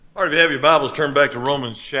All right, if you have your Bibles, turn back to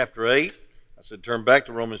Romans chapter 8. I said turn back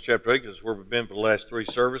to Romans chapter 8 because it's where we've been for the last three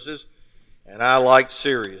services. And I like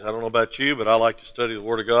series. I don't know about you, but I like to study the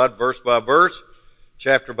Word of God verse by verse,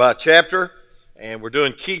 chapter by chapter. And we're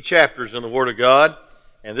doing key chapters in the Word of God,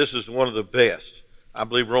 and this is one of the best. I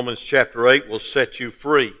believe Romans chapter 8 will set you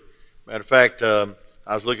free. Matter of fact, I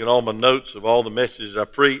was looking at all my notes of all the messages I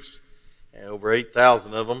preached, and over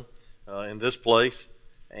 8,000 of them in this place.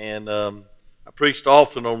 And I preached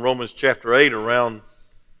often on Romans chapter 8 around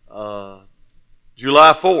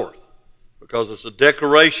July 4th because it's a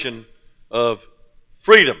declaration of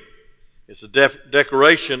freedom. It's a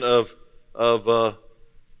declaration of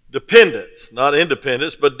dependence, not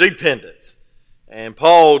independence, but dependence. And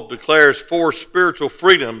Paul declares four spiritual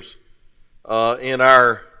freedoms in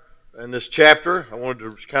this chapter. I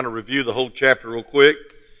wanted to kind of review the whole chapter real quick,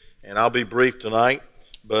 and I'll be brief tonight.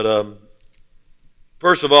 But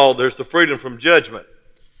first of all, there's the freedom from judgment,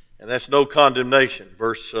 and that's no condemnation,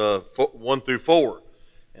 verse 1 through 4.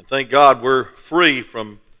 And thank God we're free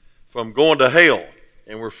from going to hell,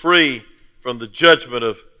 and we're free from the judgment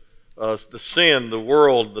of the sin, the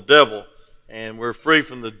world, the devil, and we're free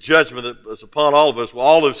from the judgment that is upon all of us. Well,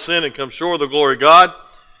 all have sinned and come short of the glory of God,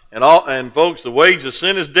 and folks, the wage of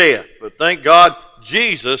sin is death. But thank God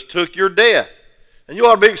Jesus took your death, and you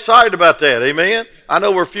ought to be excited about that. Amen. I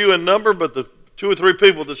know we're few in number, but the 2 or 3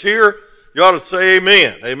 people that's here, you ought to say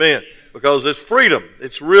amen. Amen. Because it's freedom.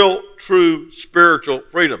 It's real, true, spiritual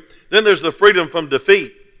freedom. Then there's the freedom from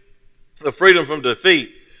defeat. The freedom from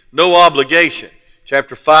defeat. No obligation.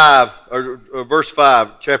 Chapter 5, or verse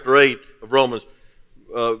 5, chapter 8 of Romans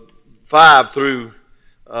 5 through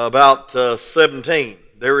about 17.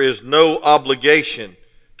 There is no obligation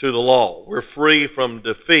to the law. We're free from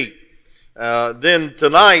defeat. Then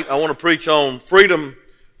tonight I want to preach on freedom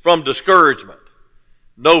from discouragement.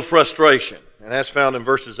 No frustration. And that's found in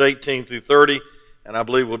verses 18 through 30. And I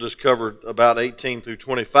believe we'll just cover about 18 through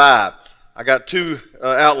 25. I got 2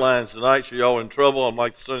 outlines tonight, so y'all are in trouble. I'm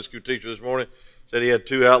like the Sunday school teacher this morning. Said he had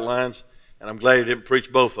 2 outlines. And I'm glad he didn't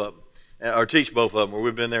preach both of them. Or teach both of them. Where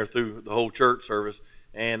we've been there through the whole church service.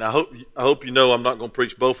 And I hope you know I'm not going to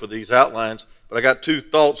preach both of these outlines. But I got 2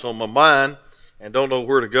 thoughts on my mind. And don't know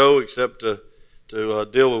where to go except to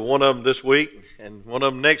deal with one of them this week and one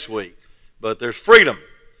of them next week. But there's freedom.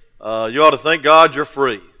 You ought to thank God you're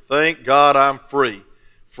free. Thank God I'm free.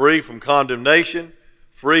 Free from condemnation,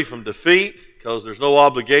 free from defeat, because there's no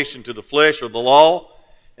obligation to the flesh or the law.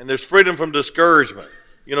 And there's freedom from discouragement.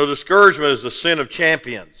 You know, discouragement is the sin of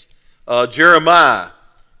champions. Jeremiah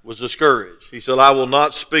was discouraged. He said, I will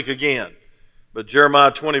not speak again. But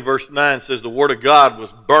Jeremiah 20 verse 9 says the word of God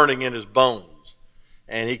was burning in his bones,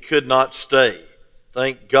 and he could not stay.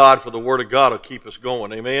 Thank God for the word of God to keep us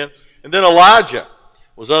going. Amen. And then Elijah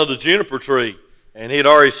was under the juniper tree, and he had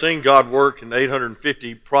already seen God work, and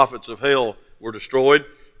 850 prophets of hell were destroyed.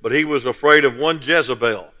 But he was afraid of one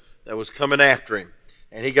Jezebel that was coming after him,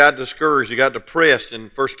 and he got discouraged. He got depressed in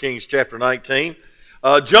 1 Kings chapter 19.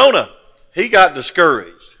 Jonah, he got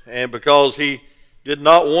discouraged, and because he did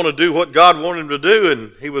not want to do what God wanted him to do,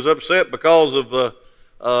 and he was upset because of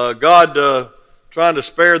God trying to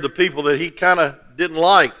spare the people that he kind of didn't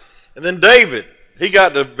like. And then David, he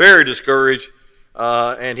got very discouraged,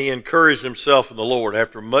 and he encouraged himself in the Lord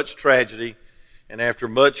after much tragedy and after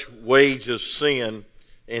much wage of sin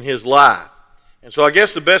in his life. And so I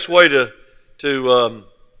guess the best way to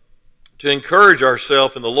encourage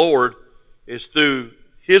ourselves in the Lord is through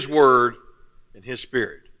his word and his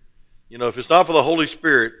spirit. You know, if it's not for the Holy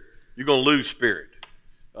Spirit, you're going to lose spirit.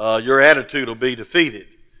 Your attitude will be defeated.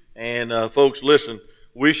 And folks, listen,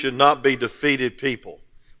 we should not be defeated people.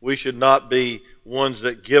 We should not be ones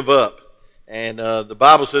that give up. And the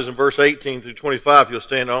Bible says in verse 18 through 25, if you'll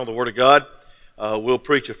stand on the Word of God, we'll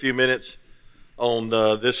preach a few minutes on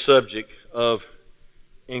this subject of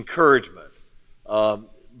encouragement.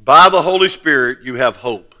 By the Holy Spirit, you have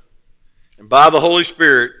hope. And by the Holy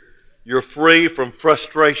Spirit, you're free from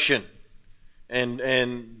frustration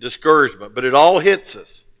and discouragement. But it all hits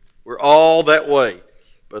us. We're all that way.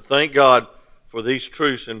 But thank God for these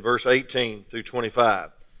truths in verse 18 through 25.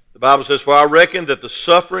 The Bible says, for I reckon that the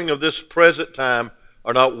suffering of this present time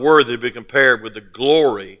are not worthy to be compared with the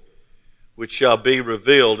glory which shall be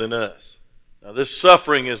revealed in us. Now this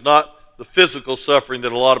suffering is not the physical suffering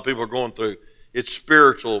that a lot of people are going through. It's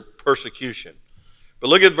spiritual persecution. But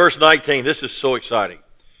look at verse 19. This is so exciting.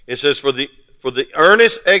 It says, for the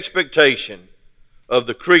earnest expectation of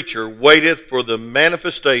the creature waiteth for the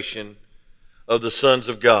manifestation of the sons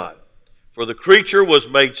of God. For the creature was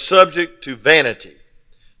made subject to vanity,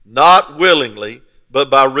 not willingly, but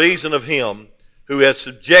by reason of him who had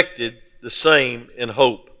subjected the same in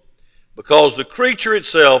hope. because the creature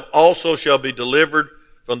itself also shall be delivered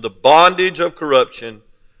from the bondage of corruption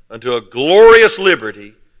unto a glorious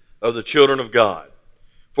liberty of the children of God.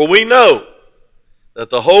 For we know that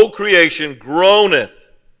the whole creation groaneth.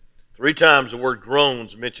 3 times the word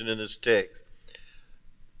groans mentioned in this text.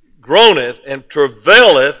 Groaneth and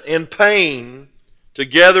travaileth in pain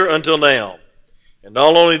together until now. And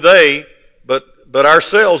not only they, but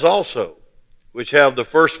ourselves also, which have the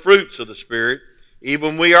first fruits of the Spirit,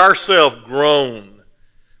 even we ourselves groan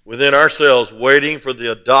within ourselves, waiting for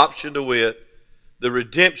the adoption, to wit, the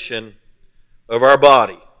redemption of our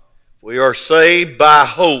body. We are saved by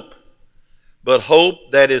hope, but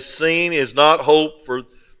hope that is seen is not hope for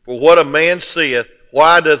what a man seeth.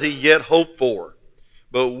 Why doth he yet hope for?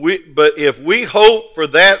 But if we hope for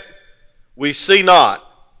that we see not,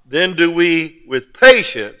 then do we with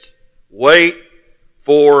patience wait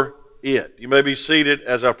for it. You may be seated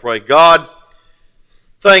as I pray. God,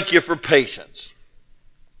 thank you for patience.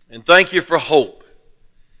 And thank you for hope.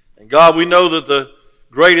 And God, we know that the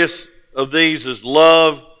greatest of these is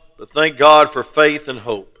love, but thank God for faith and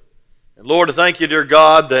hope. And Lord, I thank you, dear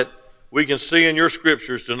God, that we can see in your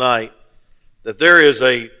scriptures tonight that there is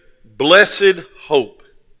a blessed hope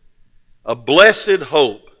of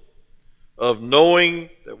knowing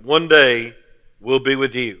that one day we'll be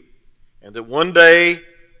with you, and that one day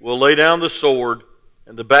we'll lay down the sword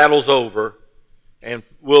and the battle's over, and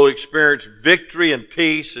we'll experience victory and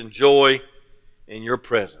peace and joy in your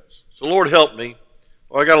presence. So Lord, help me.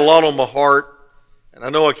 Well, I got a lot on my heart, and I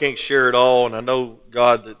know I can't share it all, and I know,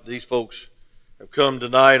 God, that these folks have come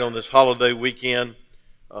tonight on this holiday weekend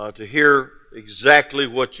to hear exactly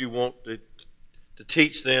what you want to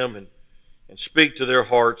teach them and speak to their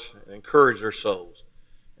hearts and encourage their souls.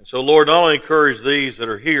 And so, Lord, not only encourage these that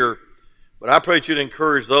are here, but I pray that you'd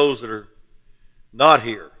encourage those that are not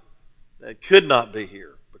here, that could not be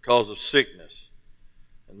here because of sickness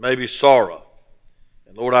and maybe sorrow.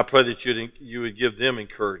 And Lord, I pray that you would give them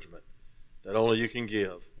encouragement that only you can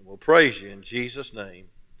give. And we'll praise you in Jesus' name.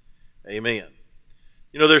 Amen.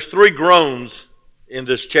 You know, there's 3 groans in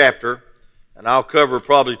this chapter, and I'll cover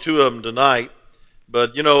probably 2 of them tonight.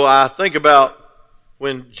 But, you know, I think about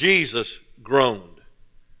when Jesus groaned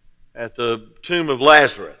at the tomb of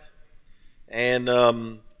Lazarus. And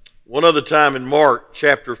one other time in Mark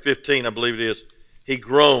chapter 15, I believe it is, he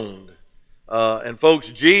groaned. And folks,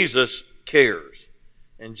 Jesus cares.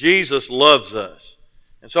 And Jesus loves us.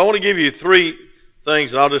 And so I want to give you 3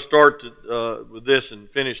 things, and I'll just start with this and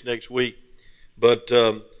finish next week. But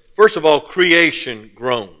first of all, creation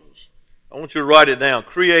groans. I want you to write it down.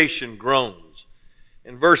 Creation groans.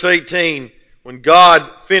 In verse 18, when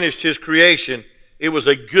God finished his creation, it was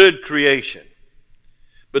a good creation.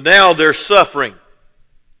 But now there's suffering.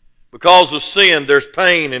 Because of sin, there's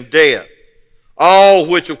pain and death. All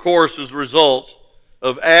which, of course, is the results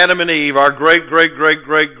of Adam and Eve, our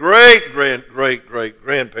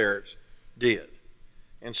great-great-great-great-great-great-great-grandparents did.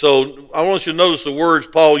 And so I want you to notice the words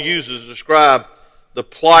Paul uses to describe the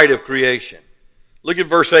plight of creation. Look at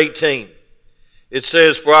verse 18. It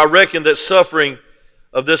says, "For I reckon that suffering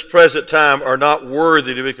of this present time are not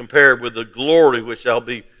worthy to be compared with the glory which shall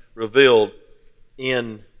be revealed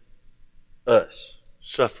in us."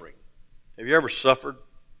 Suffering. Have you ever suffered?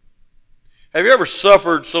 Have you ever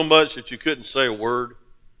suffered so much that you couldn't say a word?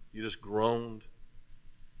 You just groaned?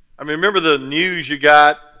 I mean, remember the news you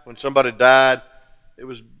got when somebody died? It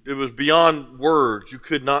was beyond words. You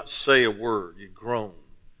could not say a word. You groaned.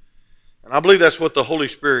 And I believe that's what the Holy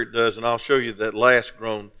Spirit does, and I'll show you that last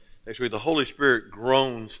groan next week. The Holy Spirit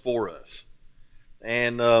groans for us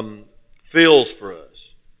and feels for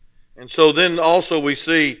us. And so then also we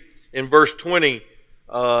see in verse 20,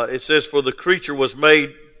 it says, "For the creature was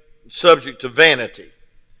made subject to vanity."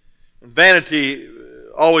 And vanity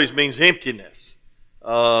always means emptiness.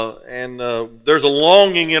 There's a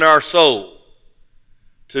longing in our soul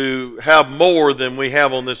to have more than we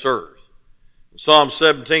have on this earth. In Psalm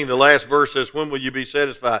 17, the last verse says, "When will you be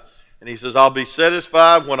satisfied?" And he says, "I'll be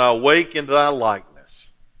satisfied when I awake into thy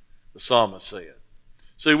likeness," the psalmist said.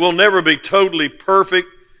 See, we'll never be totally perfect,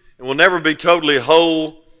 and we'll never be totally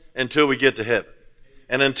whole until we get to heaven.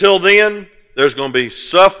 And until then, there's going to be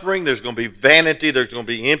suffering, there's going to be vanity, there's going to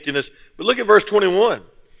be emptiness. But look at verse 21.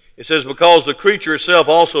 It says, "Because the creature itself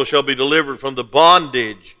also shall be delivered from the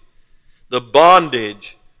bondage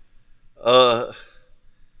of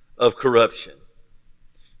corruption."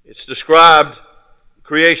 It's described,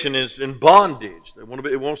 creation is in bondage.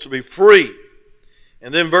 It wants to be free.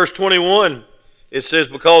 And then verse 21, it says,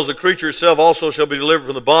 "Because the creature itself also shall be delivered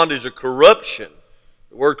from the bondage of corruption."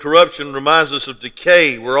 The word corruption reminds us of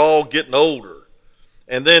decay. We're all getting older.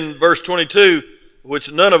 And then verse 22,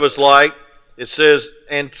 which none of us like, it says,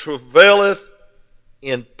 and travaileth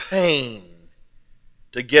in pain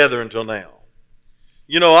together until now.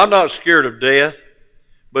 You know, I'm not scared of death,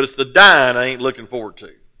 but it's the dying I ain't looking forward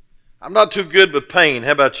to. I'm not too good with pain.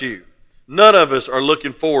 How about you? None of us are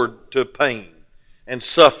looking forward to pain and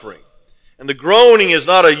suffering. And the groaning is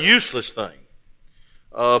not a useless thing.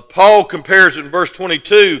 Paul compares it in verse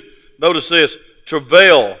 22. Notice this,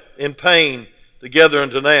 travail in pain together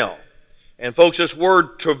unto now. And folks, this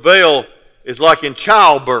word travail is like in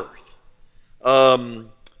childbirth. Some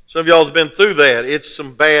of y'all have been through that. It's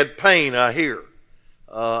some bad pain, I hear.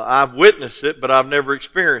 I've witnessed it, but I've never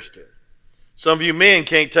experienced it. Some of you men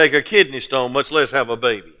can't take a kidney stone, much less have a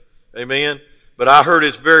baby. Amen? But I heard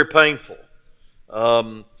it's very painful.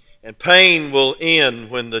 And pain will end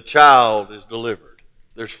when the child is delivered.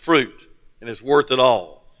 There's fruit, and it's worth it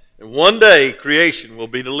all. And one day, creation will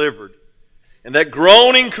be delivered. And that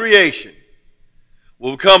groaning creation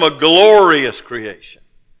will become a glorious creation.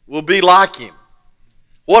 We'll be like Him.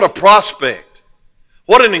 What a prospect.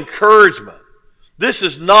 What an encouragement. This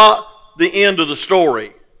is not the end of the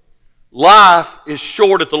story. Life is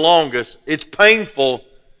short at the longest. It's painful,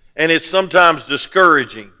 and it's sometimes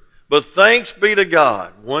discouraging. But thanks be to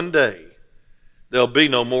God, one day there'll be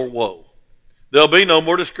no more woe. There'll be no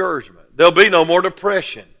more discouragement. There'll be no more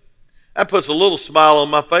depression. That puts a little smile on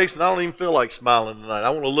my face, and I don't even feel like smiling tonight. I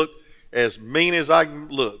want to look as mean as I can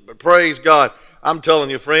look. But praise God. I'm telling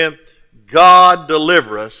you, friend, God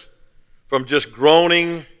deliver us from just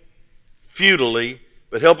groaning futilely,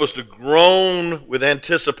 but help us to groan with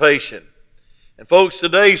anticipation. And folks,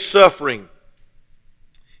 today's suffering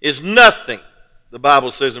is nothing, the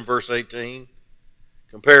Bible says in verse 18,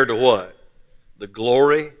 compared to what? The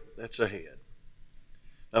glory that's ahead.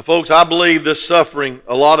 Now, folks, I believe this suffering,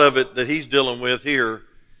 a lot of it that he's dealing with here,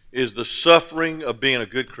 is the suffering of being a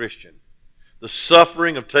good Christian, the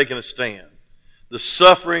suffering of taking a stand, the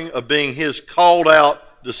suffering of being his called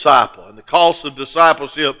out disciple. And the cost of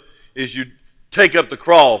discipleship is you take up the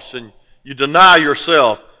cross and you deny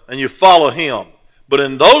yourself and you follow him. But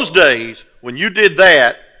in those days, when you did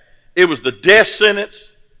that, it was the death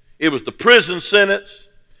sentence, it was the prison sentence,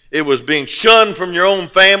 it was being shunned from your own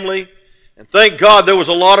family. And thank God there was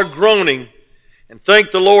a lot of groaning. And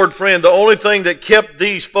thank the Lord, friend, the only thing that kept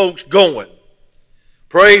these folks going,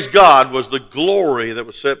 praise God, was the glory that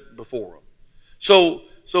was set before them. So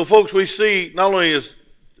folks, we see not only is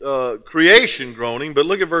creation groaning, but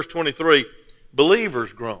look at verse 23.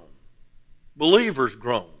 Believers groan. Believers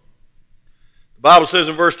groan. The Bible says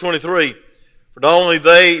in verse 23, for not only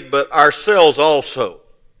they, but ourselves also,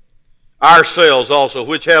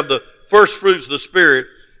 which have the first fruits of the Spirit,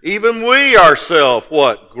 even we ourselves,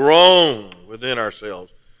 what? Groan within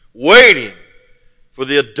ourselves, waiting for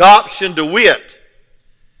the adoption to wit,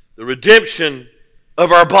 the redemption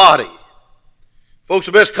of our body. Folks,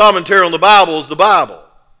 the best commentary on the Bible is the Bible.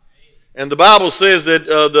 And the Bible says that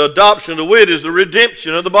the adoption to wit is the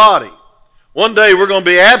redemption of the body. One day we're going to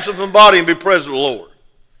be absent from the body and be present with the Lord.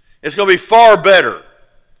 It's going to be far better.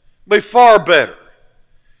 It'll be far better.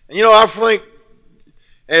 And you know, I think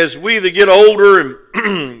as we that get older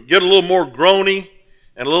and get a little more groany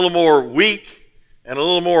and a little more weak and a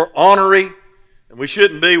little more ornery, and we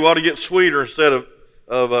shouldn't be, we ought to get sweeter instead of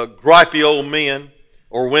gripey old men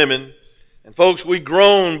or women. And folks, we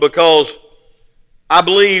groan because I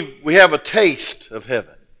believe we have a taste of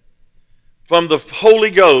heaven from the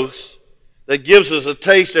Holy Ghost that gives us a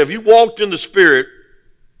taste. If you walked in the Spirit,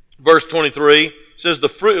 verse 23 says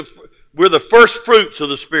we're the first fruits of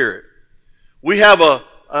the Spirit. We have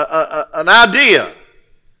an idea.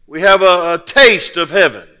 We have a taste of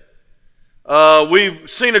heaven. We've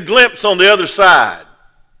seen a glimpse on the other side.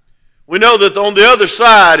 We know that on the other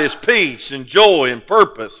side is peace and joy and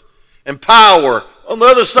purpose and power. On the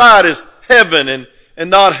other side is heaven and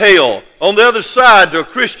not hell. On the other side, to a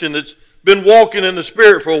Christian that's been walking in the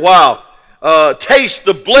Spirit for a while, taste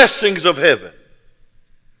the blessings of heaven.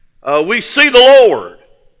 We see the Lord.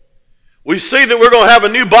 We see that we're going to have a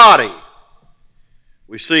new body.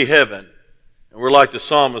 We see heaven. And we're like the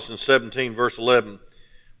psalmist in 17 verse 11.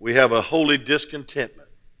 We have a holy discontentment.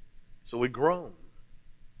 So we groan.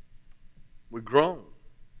 We groan.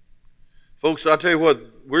 Folks, I tell you what,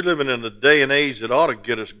 we're living in a day and age that ought to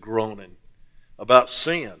get us groaning about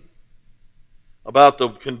sin, about the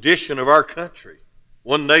condition of our country,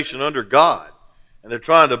 one nation under God, and they're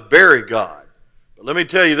trying to bury God. But let me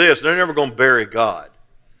tell you this, they're never going to bury God.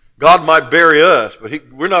 God might bury us, but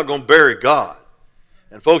we're not going to bury God.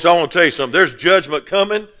 And folks, I want to tell you something. There's judgment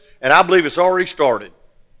coming, and I believe it's already started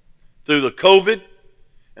through the COVID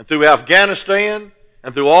and through Afghanistan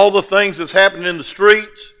and through all the things that's happening in the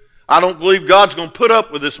streets. I don't believe God's going to put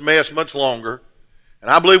up with this mess much longer. And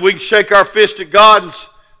I believe we can shake our fist at God and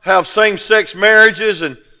have same-sex marriages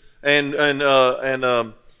and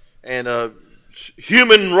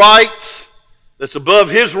human rights that's above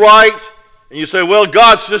His rights. And you say, well,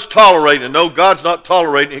 God's just tolerating it. No, God's not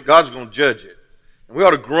tolerating it. God's going to judge it. And we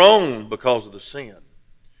ought to groan because of the sin.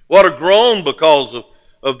 We ought to groan because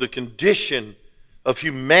of the condition of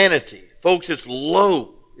humanity. Folks, it's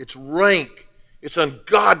low. It's rank. It's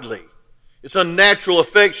ungodly. It's unnatural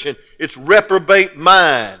affection. It's reprobate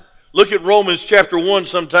mind. Look at Romans chapter 1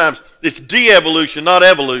 sometimes. It's de-evolution, not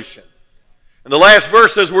evolution. And the last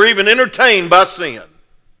verse says we're even entertained by sin.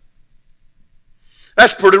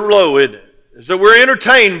 That's pretty low, isn't it? So we're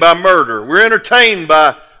entertained by murder. We're entertained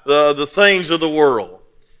by the things of the world.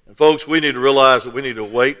 And folks, we need to realize that we need to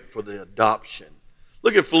wait for the adoption.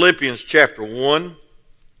 Look at Philippians chapter 1.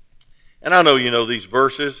 And I know you know these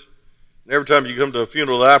verses. And every time you come to a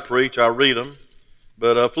funeral that I preach, I read them.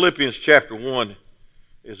 But Philippians chapter 1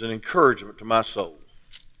 is an encouragement to my soul.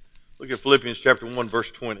 Look at Philippians chapter 1,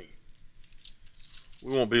 verse 20.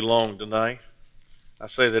 We won't be long tonight. I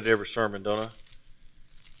say that every sermon, don't I?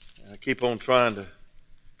 I keep on trying to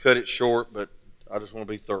cut it short, but I just want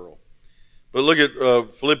to be thorough. But look at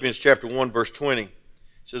Philippians chapter 1, verse 20. It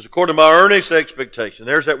says, according to my earnest expectation.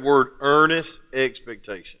 There's that word, earnest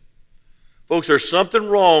expectation. Folks, there's something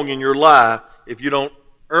wrong in your life if you don't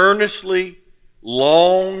earnestly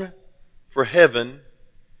long for heaven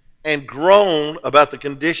and groan about the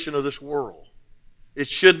condition of this world. It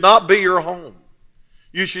should not be your home.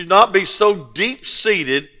 You should not be so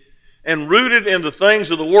deep-seated and rooted in the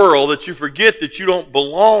things of the world that you forget that you don't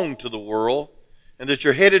belong to the world and that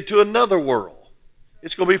you're headed to another world.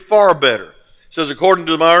 It's going to be far better. It says, according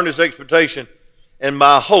to my earnest expectation and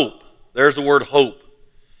my hope. There's the word hope.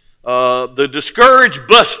 The discouraged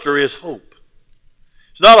buster is hope.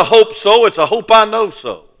 It's not a hope so, it's a hope I know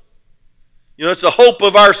so. You know, it's the hope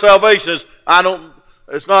of our salvation.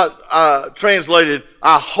 It's not translated,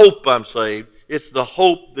 I hope I'm saved. It's the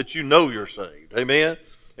hope that you know you're saved. Amen?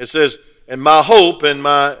 It says, and my hope in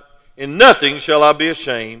nothing shall I be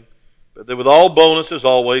ashamed, but that with all boldness as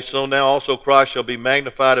always, so now also Christ shall be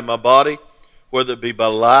magnified in my body, whether it be by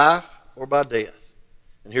life or by death.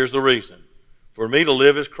 And here's the reason. For me to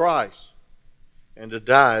live is Christ, and to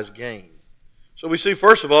die is gain. So we see,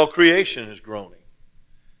 first of all, creation is groaning.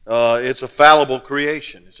 It's a fallible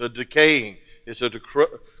creation. It's a decaying. It's a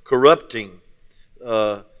corrupting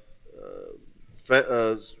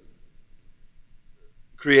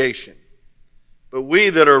creation. But we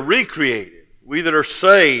that are recreated, we that are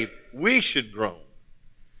saved, we should groan.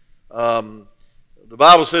 The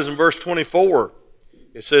Bible says in verse 24,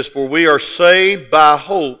 it says, for we are saved by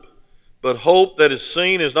hope, but hope that is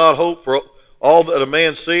seen is not hope for all that a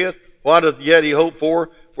man seeth. Why doth yet he hope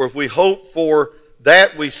for? For if we hope for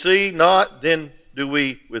that we see not, then do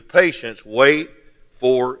we with patience wait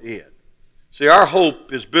for it. See, our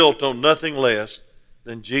hope is built on nothing less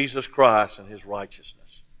than Jesus Christ and His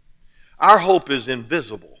righteousness. Our hope is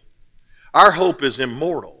invisible. Our hope is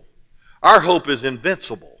immortal. Our hope is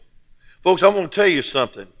invincible. Folks, I'm going to tell you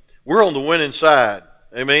something. We're on the winning side.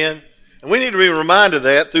 Amen? And we need to be reminded of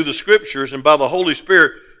that through the Scriptures and by the Holy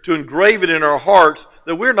Spirit to engrave it in our hearts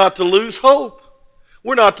that we're not to lose hope.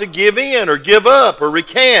 We're not to give in or give up or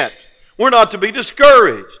recant. We're not to be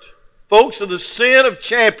discouraged. Folks, the sin of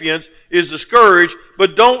champions is discouraged,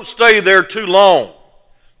 but don't stay there too long.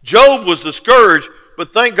 Job was discouraged,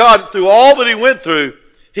 but thank God through all that he went through,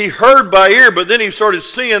 he heard by ear, but then he started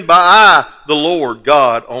seeing by eye the Lord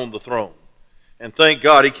God on the throne. And thank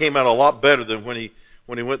God he came out a lot better than when he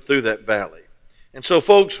went through that valley. And so,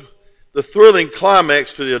 folks, the thrilling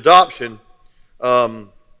climax to the adoption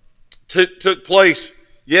took place,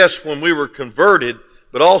 yes, when we were converted,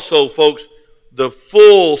 but also, folks, the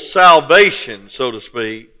full salvation, so to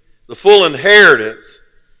speak, the full inheritance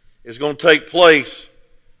is going to take place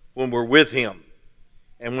when we're with Him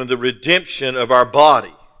and when the redemption of our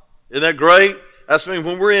body. Isn't that great? That's when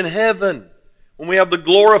we're in heaven, when we have the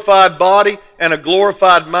glorified body and a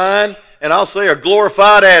glorified mind, and I'll say a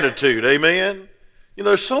glorified attitude. Amen? You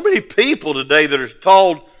know, there's so many people today that are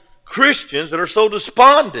called Christians that are so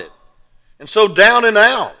despondent and so down and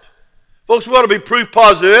out. Folks, we ought to be proof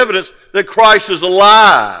positive evidence that Christ is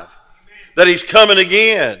alive, that He's coming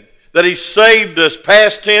again, that He saved us,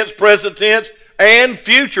 past tense, present tense, and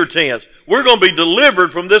future tense. We're going to be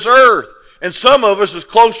delivered from this earth. And some of us is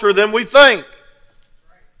closer than we think.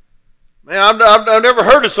 Man, I've never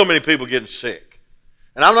heard of so many people getting sick.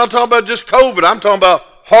 And I'm not talking about just COVID. I'm talking about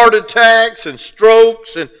heart attacks and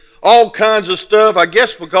strokes and all kinds of stuff. I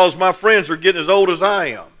guess because my friends are getting as old as I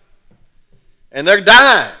am. And they're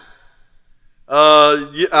dying.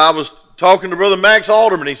 I was talking to Brother Max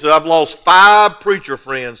Alderman. He said, I've lost 5 preacher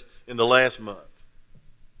friends in the last month.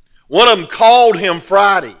 One of them called him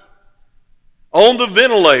Friday on the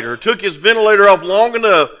ventilator, took his ventilator off long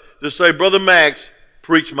enough to say, Brother Max,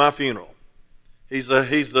 preach my funeral. He's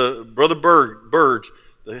the Brother Burge,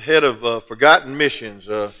 the head of Forgotten Missions,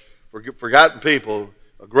 Forgotten People,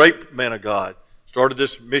 a great man of God. Started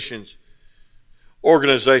this missions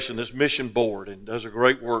organization, this mission board, and does a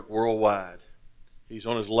great work worldwide. He's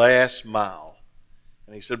on his last mile.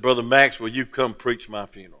 And he said, Brother Max, will you come preach my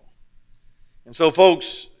funeral? And so,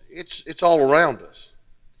 folks, it's all around us.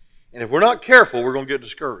 And if we're not careful, we're going to get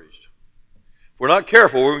discouraged. If we're not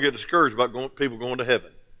careful, we're going to get discouraged about people going to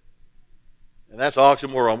heaven. And that's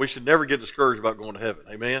oxymoron. We should never get discouraged about going to heaven.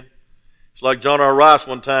 Amen? It's like John R. Rice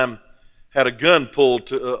one time had a gun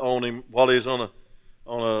pulled on him while he was on a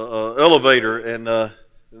elevator, and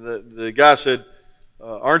the guy said,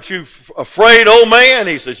 aren't you afraid, old man?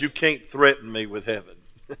 He says, you can't threaten me with heaven.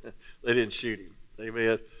 They didn't shoot him.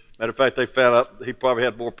 Amen. Matter of fact, they found out he probably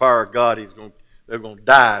had more power of God. They were going to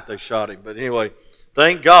die if they shot him. But anyway,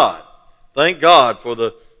 thank God. Thank God for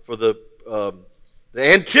the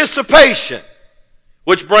anticipation,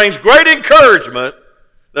 which brings great encouragement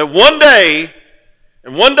that one day,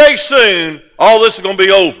 and one day soon, all this is going to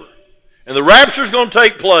be over. And the rapture is going to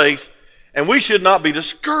take place, and we should not be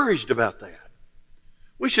discouraged about that.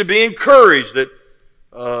 We should be encouraged that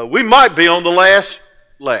we might be on the last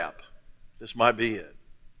lap. This might be it.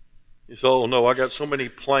 You say, oh, no, I got so many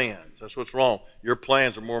plans. That's what's wrong. Your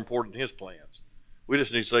plans are more important than his plans. We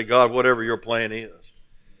just need to say, God, whatever your plan is.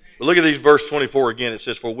 But look at these verse 24 again. It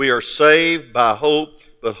says, for we are saved by hope,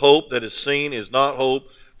 but hope that is seen is not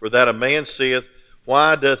hope. For that a man seeth,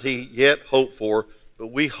 why doth he yet hope for? But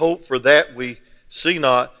we hope for that we see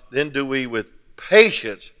not, then do we with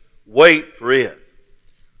patience wait for it.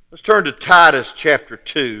 Let's turn to Titus chapter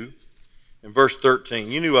 2 and verse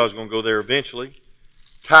 13. You knew I was going to go there eventually.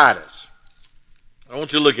 Titus. I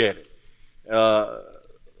want you to look at it.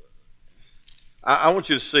 I want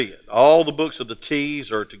you to see it. All the books of the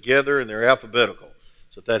T's are together and they're alphabetical.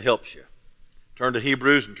 So if that helps you. Turn to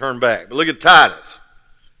Hebrews and turn back. But look at Titus.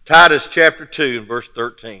 Titus chapter 2 and verse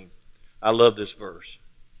 13. I love this verse.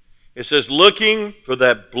 It says, looking for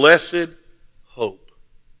that blessed hope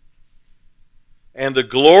and the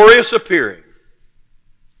glorious appearing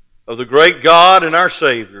of the great God and our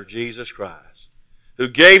Savior, Jesus Christ, who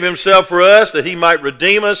gave himself for us that he might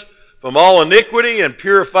redeem us from all iniquity and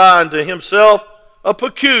purify unto himself a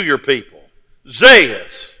peculiar people,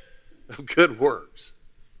 zealous of good works.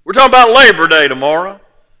 We're talking about Labor Day tomorrow.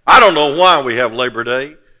 I don't know why we have Labor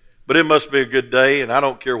Day, but it must be a good day, and I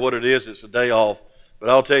don't care what it is, it's a day off. But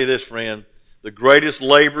I'll tell you this, friend, the greatest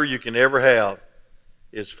labor you can ever have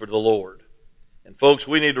is for the Lord. And folks,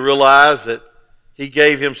 we need to realize that he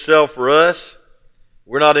gave himself for us.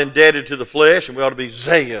 We're not indebted to the flesh, and we ought to be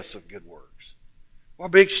zealous of good works. We ought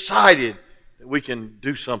to be excited that we can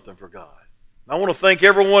do something for God. And I want to thank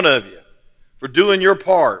every one of you for doing your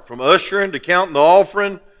part, from ushering to counting the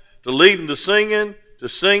offering, to leading the singing,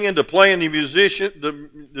 to playing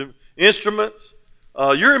the instruments.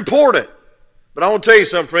 You're important. But I want to tell you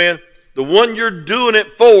something, friend. The one you're doing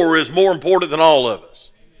it for is more important than all of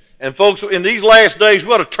us. And folks, in these last days,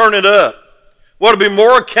 we ought to turn it up. We ought to be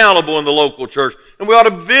more accountable in the local church. And we ought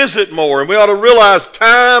to visit more. And we ought to realize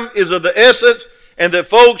time is of the essence. And that,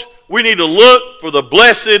 folks, we need to look for the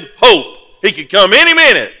blessed hope. He could come any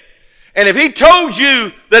minute. And if he told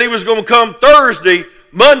you that he was going to come Thursday,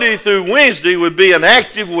 Monday through Wednesday would be an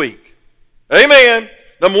active week. Amen.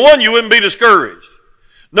 Number one, you wouldn't be discouraged.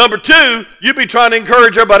 Number two, you'd be trying to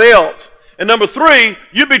encourage everybody else. And number three,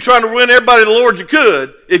 you'd be trying to win everybody to the Lord you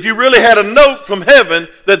could if you really had a note from heaven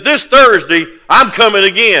that this Thursday, I'm coming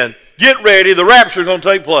again. Get ready, the rapture is going to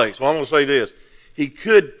take place. Well, I'm going to say this. He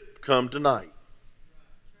could come tonight.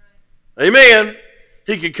 Amen.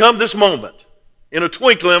 He could come this moment in a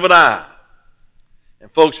twinkling of an eye. And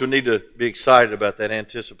folks, we need to be excited about that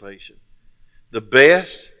anticipation. The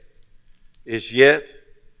best is yet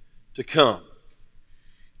to come.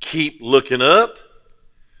 Keep looking up,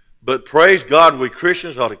 but praise God, we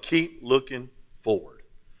Christians ought to keep looking forward.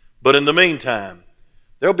 But in the meantime,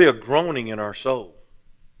 there'll be a groaning in our soul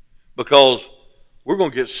because we're going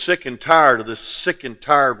to get sick and tired of this sick and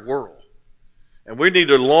tired world. And we need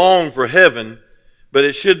to long for heaven, but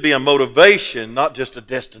it should be a motivation, not just a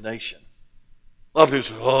destination. A lot of people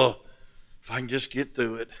say, oh, if I can just get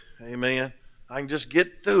through it, amen. I can just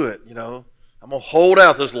get through it, I'm going to hold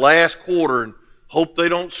out this last quarter and hope they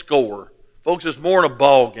don't score. Folks, it's more than a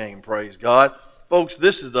ball game, praise God. Folks,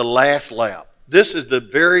 this is the last lap. This is the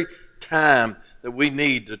very time that we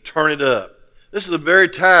need to turn it up. This is the very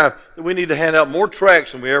time that we need to hand out more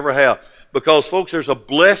tracts than we ever have. Because, folks, there's a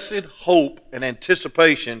blessed hope and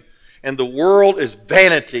anticipation, and the world is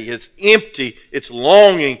vanity. It's empty. It's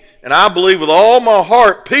longing. And I believe with all my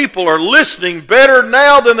heart people are listening better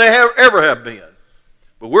now than they ever have been.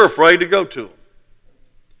 But we're afraid to go to them.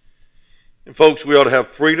 And, folks, we ought to have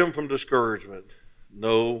freedom from discouragement,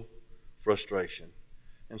 no frustration.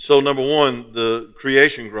 And so, number one, the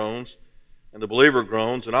creation groans and the believer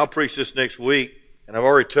groans. And I'll preach this next week, and I've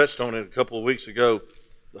already touched on it a couple of weeks ago.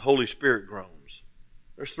 The Holy Spirit groans.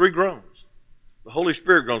 There's three groans. The Holy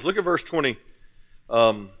Spirit groans. Look at verse 26.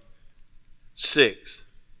 And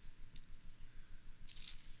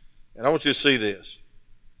I want you to see this.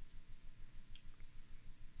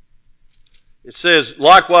 It says,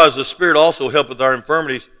 likewise the Spirit also helpeth our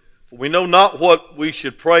infirmities, for we know not what we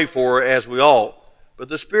should pray for as we ought, but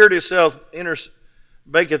the Spirit itself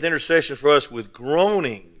maketh intercession for us with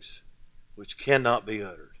groanings which cannot be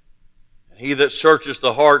uttered. And he that searcheth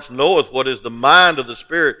the hearts knoweth what is the mind of the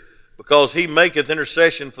Spirit, because he maketh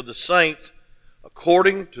intercession for the saints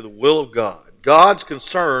according to the will of God. God's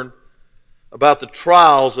concerned about the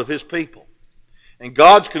trials of his people. And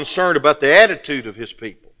God's concerned about the attitude of his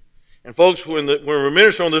people. And folks, when we're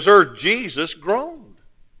ministering on this earth, Jesus groaned.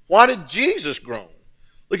 Why did Jesus groan?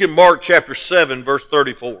 Look at Mark chapter 7, verse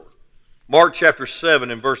 34. Mark chapter 7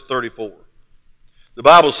 and verse 34. The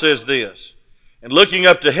Bible says this, and looking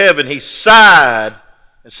up to heaven, he sighed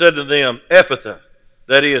and said to them, Ephphatha,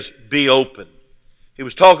 that is, be open. He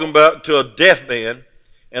was talking about to a deaf man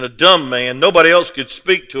and a dumb man. Nobody else could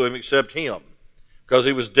speak to him except him, because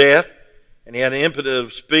he was deaf and he had an impetus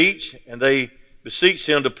of speech, and they beseeched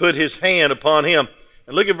him to put his hand upon him.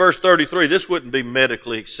 And look at verse 33. This wouldn't be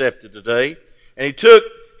medically accepted today. And he took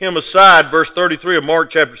him aside, verse 33 of Mark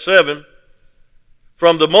chapter 7,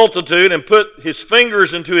 from the multitude, and put his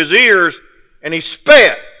fingers into his ears, and he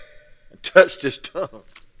spat and touched his tongue.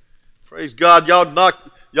 Praise God, y'all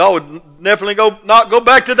would definitely not go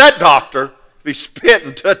back to that doctor if he spit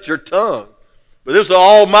and touched your tongue. But this is the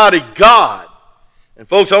Almighty God. And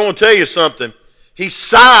folks, I want to tell you something. He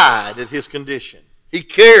sighed at his condition. He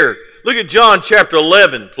cared. Look at John chapter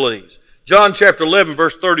 11, please. John chapter 11,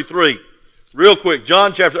 verse 33. Real quick,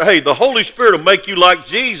 the Holy Spirit will make you like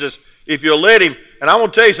Jesus if you'll let him. And I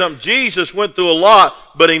want to tell you something. Jesus went through a lot,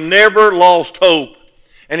 but he never lost hope.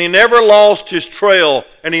 And he never lost his trail.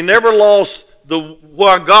 And he never lost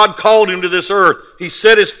why God called him to this earth. He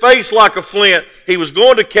set his face like a flint. He was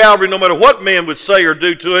going to Calvary no matter what men would say or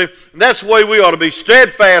do to him. And that's the way we ought to be,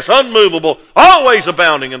 steadfast, unmovable, always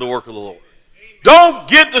abounding in the work of the Lord. Don't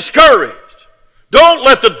get discouraged. Don't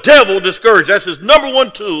let the devil discourage. That's his number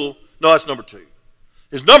one tool. No, that's number two.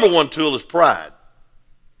 His number one tool is pride.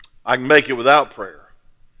 I can make it without prayer.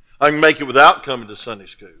 I can make it without coming to Sunday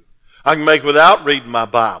school. I can make it without reading my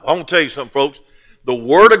Bible. I want to tell you something, folks. The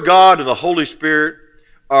Word of God and the Holy Spirit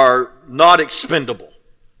are not expendable.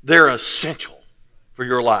 They're essential for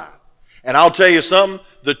your life. And I'll tell you something.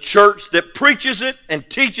 The church that preaches it and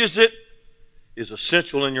teaches it is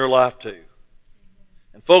essential in your life too.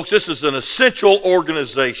 And folks, this is an essential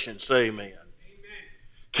organization. Say amen. Amen.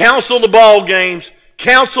 Counsel the ball games.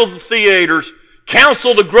 Counsel the theaters.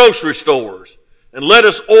 Counsel the grocery stores. And let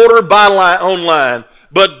us order online.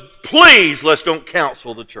 But please, let's don't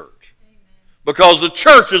counsel the church. Because the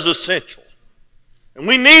church is essential. And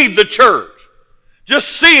we need the church. Just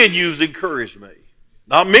seeing you's encouraged me.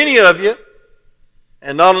 Not many of you.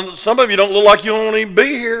 And some of you don't look like you don't even be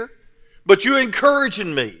here. But you're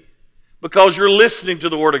encouraging me. Because you're listening to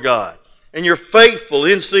the Word of God. And you're faithful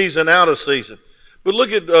in season, out of season. But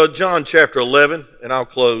look at John chapter 11. And I'll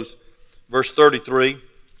close. Verse 33.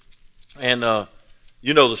 And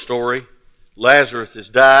you know the story. Lazarus has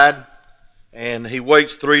died. And he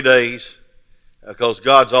waits 3 days. Because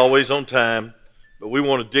God's always on time. But we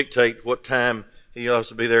want to dictate what time he ought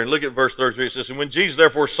to be there. And look at verse 33. It says, and when Jesus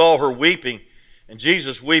therefore saw her weeping, and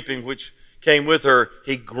Jesus weeping, which came with her,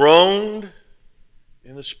 he groaned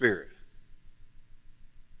in the spirit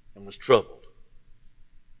and was troubled.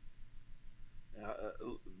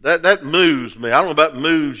 Now, that moves me. I don't know about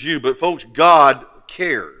moves you, but folks, God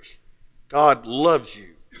cares. God loves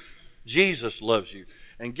you. Jesus loves you.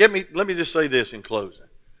 And let me just say this in closing.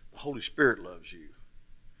 The Holy Spirit loves you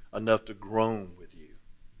enough to groan with you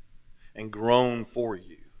and groan for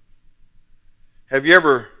you. Have you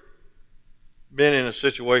ever been in a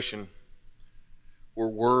situation where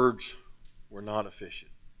words were not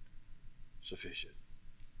sufficient?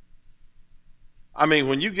 I mean,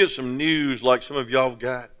 when you get some news like some of y'all have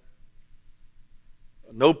got,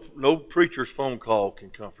 no preacher's phone call can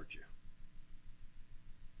comfort you.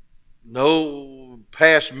 No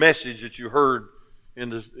past message that you heard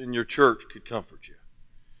in your church could comfort you.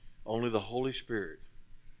 Only the Holy Spirit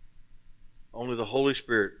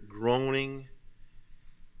groaning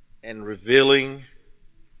and revealing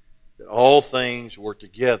that all things work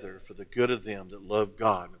together for the good of them that love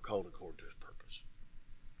God and are called according to His purpose.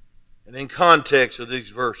 And in context of these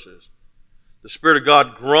verses, the Spirit of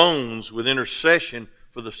God groans with intercession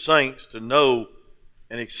for the saints to know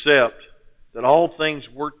and accept that all things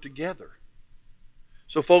work together.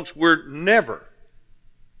 So folks, we're never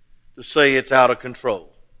to say it's out of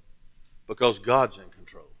control, because God's in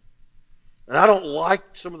control. And I don't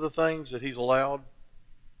like some of the things that He's allowed,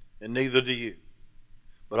 and neither do you.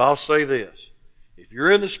 But I'll say this: if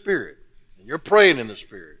you're in the Spirit and you're praying in the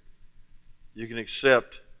Spirit, you can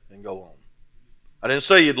accept and go on. I didn't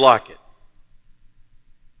say you'd like it.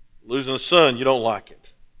 Losing a son, you don't like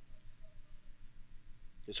it.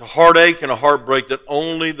 It's a heartache and a heartbreak that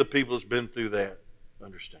only the people that's been through that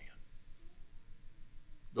understand.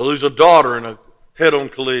 To lose a daughter in a head-on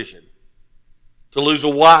collision. To lose a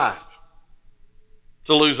wife.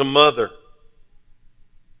 To lose a mother.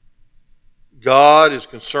 God is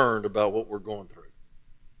concerned about what we're going through.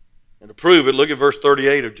 And to prove it, look at verse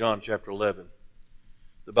 38 of John chapter 11.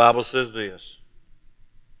 The Bible says this: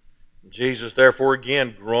 Jesus, therefore,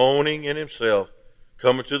 again, groaning in himself,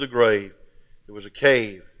 coming to the grave, there was a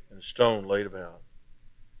cave and a stone laid about.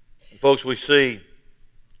 And folks, we see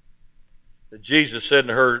that Jesus said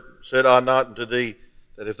unto her, said I not unto thee,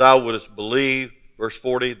 that if thou wouldest believe, verse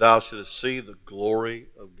 40, thou shouldest see the glory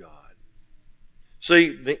of God.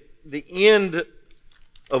 See, the end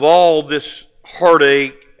of all this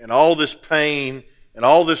heartache and all this pain and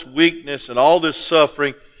all this weakness and all this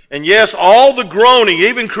suffering, and yes, all the groaning,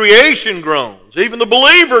 even creation groans, even the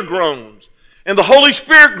believer groans, and the Holy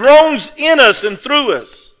Spirit groans in us and through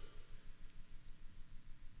us,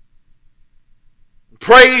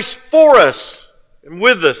 prays for us and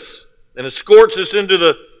with us, and escorts us into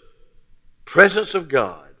the presence of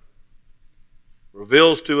God,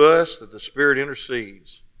 reveals to us that the Spirit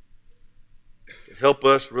intercedes to help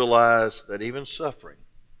us realize that even suffering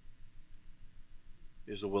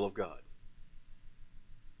is the will of God.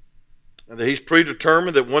 And that He's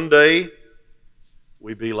predetermined that one day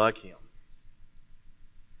we be like Him.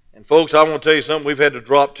 And folks, I want to tell you something. We've had to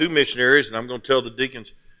drop 2 missionaries, and I'm going to tell the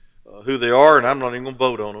deacons who they are, and I'm not even going to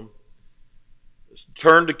vote on them. It's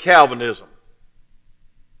turned to Calvinism.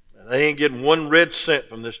 And they ain't getting 1 red cent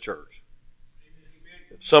from this church.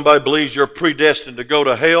 If somebody believes you're predestined to go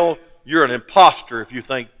to hell, you're an imposter if you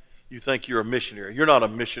think you're a missionary. You're not a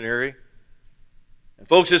missionary. And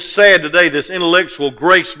folks, it's sad today, this intellectual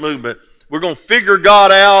grace movement. We're going to figure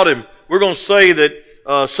God out, and we're going to say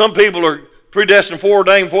that some people are predestined,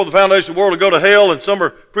 foreordained before the foundation of the world to go to hell, and some are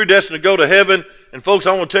predestined to go to heaven. And folks,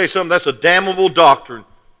 I want to tell you something. That's a damnable doctrine,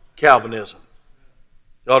 Calvinism.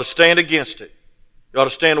 You ought to stand against it. You ought to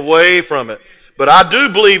stand away from it. But I do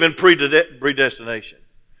believe in predestination.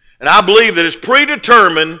 And I believe that it's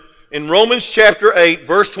predetermined in Romans chapter 8,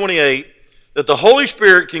 verse 28, that the Holy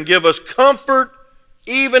Spirit can give us comfort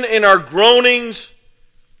even in our groanings,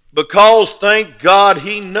 because, thank God,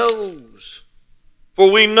 He knows. For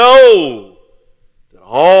we know that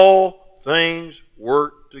all things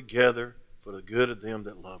work together for the good of them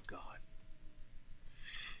that love God.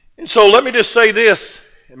 And so let me just say this,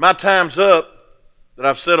 and my time's up, that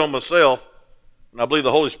I've said on myself, and I believe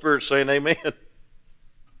the Holy Spirit's saying amen. The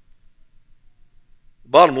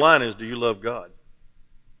bottom line is, do you love God?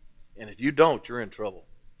 And if you don't, you're in trouble.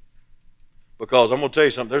 Because I'm going to tell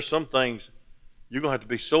you something, there's some things you're going to have to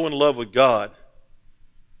be so in love with God,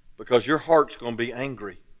 because your heart's going to be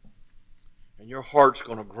angry, and your heart's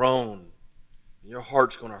going to groan, and your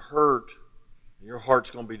heart's going to hurt, and your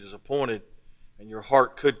heart's going to be disappointed, and your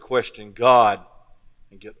heart could question God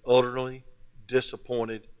and get utterly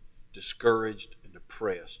disappointed, discouraged, and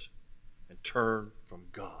depressed, and turn from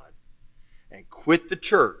God and quit the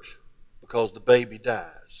church because the baby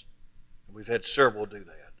dies. And we've had several do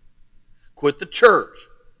that. Quit the church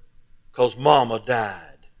because mama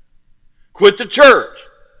died. Quit the church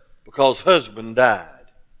because husband died,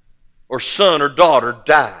 or son or daughter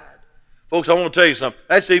died. Folks, I want to tell you something.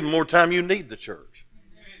 That's even more time you need the church.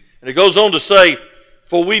 And it goes on to say,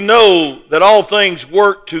 for we know that all things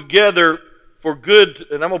work together for good.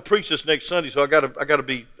 And I'm going to preach this next Sunday, so I got to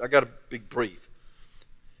be brief.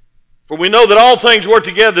 For we know that all things work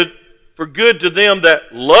together for good to them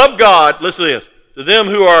that love God. Listen to this. To them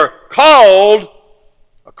who are called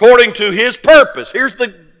according to His purpose. Here's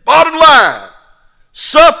the bottom line.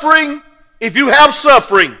 Suffering, if you have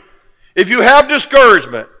suffering, if you have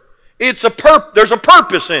discouragement, there's a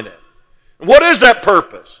purpose in it. And what is that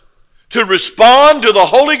purpose? to respond to the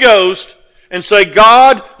Holy Ghost and say,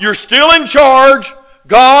 God, you're still in charge.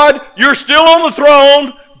 God, you're still on the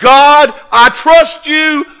throne. God, I trust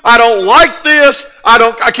you. I don't like this.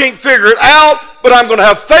 I can't figure it out, but I'm going to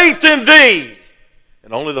have faith in thee.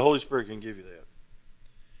 And only the Holy Spirit can give you that.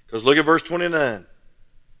 Because look at verse 29.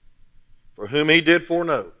 For whom he did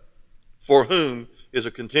foreknow. For whom is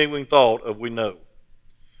a continuing thought of we know.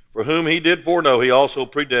 For whom he did foreknow, he also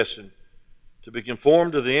predestined to be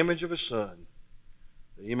conformed to the image of his Son,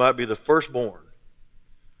 that he might be the firstborn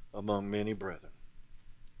among many brethren.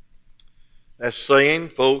 That's saying,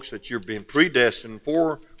 folks, that you're being predestined,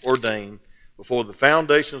 foreordained before the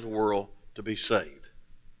foundations of the world to be saved.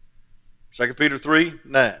 2 Peter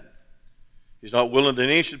 3:9. He's not willing that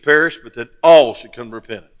any should perish, but that all should come to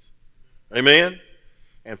repentance. Amen?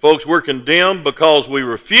 And folks, we're condemned because we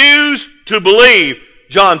refuse to believe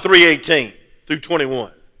John 3:18 through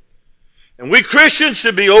 21. And we Christians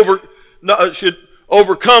should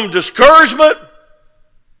overcome discouragement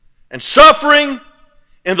and suffering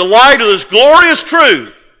in the light of this glorious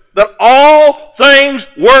truth that all things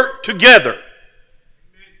work together.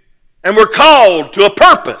 And we're called to a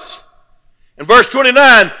purpose. In verse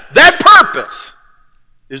 29, that purpose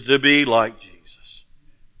is to be like Jesus.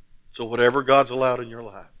 So whatever God's allowed in your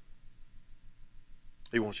life,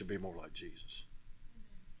 he wants you to be more like Jesus.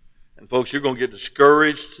 And folks, you're going to get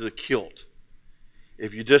discouraged to the kilt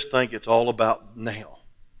if you just think it's all about now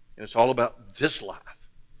and it's all about this life.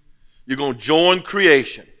 You're going to join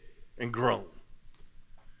creation and groan.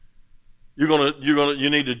 You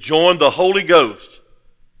need to join the Holy Ghost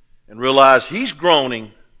and realize he's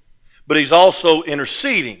groaning, but he's also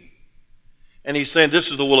interceding. And he's saying, this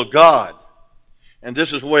is the will of God. And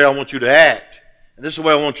this is the way I want you to act. And this is the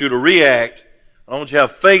way I want you to react. I want you to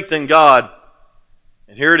have faith in God.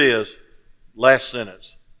 And here it is, last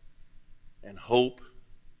sentence. And hope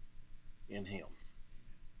in him.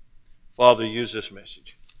 Father, use this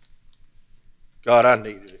message. God, I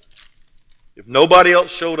needed it. If nobody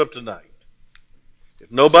else showed up tonight,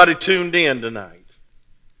 if nobody tuned in tonight,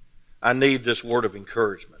 I need this word of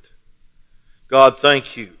encouragement. God,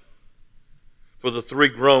 thank you for the three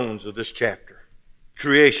groans of this chapter.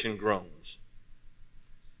 Creation groans.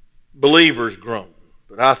 Believers groan.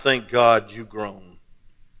 But I thank God you groan.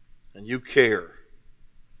 And you care.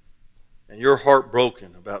 And you're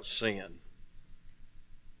heartbroken about sin.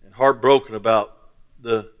 And heartbroken about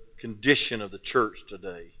the condition of the church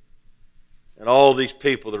today. And all these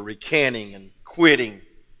people that are recanting and quitting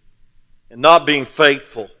and not being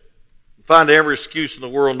faithful. And finding every excuse in the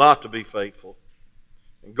world not to be faithful.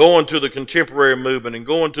 And going to the contemporary movement and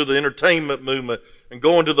going to the entertainment movement and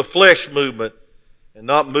going to the flesh movement and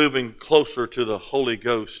not moving closer to the Holy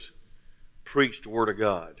Ghost preached Word of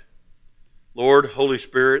God. Lord, Holy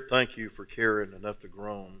Spirit, thank you for caring enough to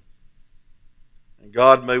groan. And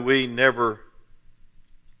God, may we never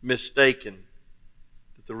mistaken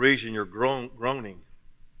that the reason you're groaning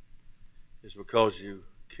is because you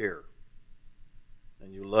care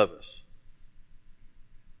and you love us.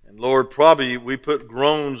 And Lord, probably we put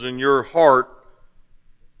groans in your heart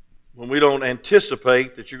when we don't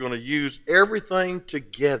anticipate that you're going to use everything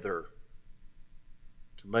together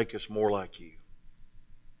to make us more like you.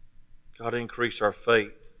 God, increase our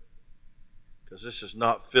faith, because this is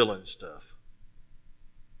not feeling stuff.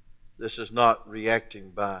 This is not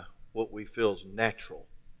reacting by what we feel is natural.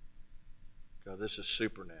 God, this is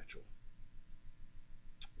supernatural.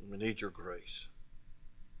 We need your grace.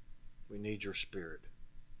 We need your Spirit.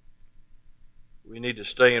 We need to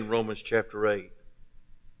stay in Romans chapter 8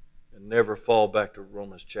 and never fall back to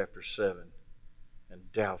Romans chapter 7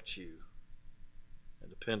 and doubt you and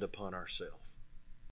depend upon ourselves.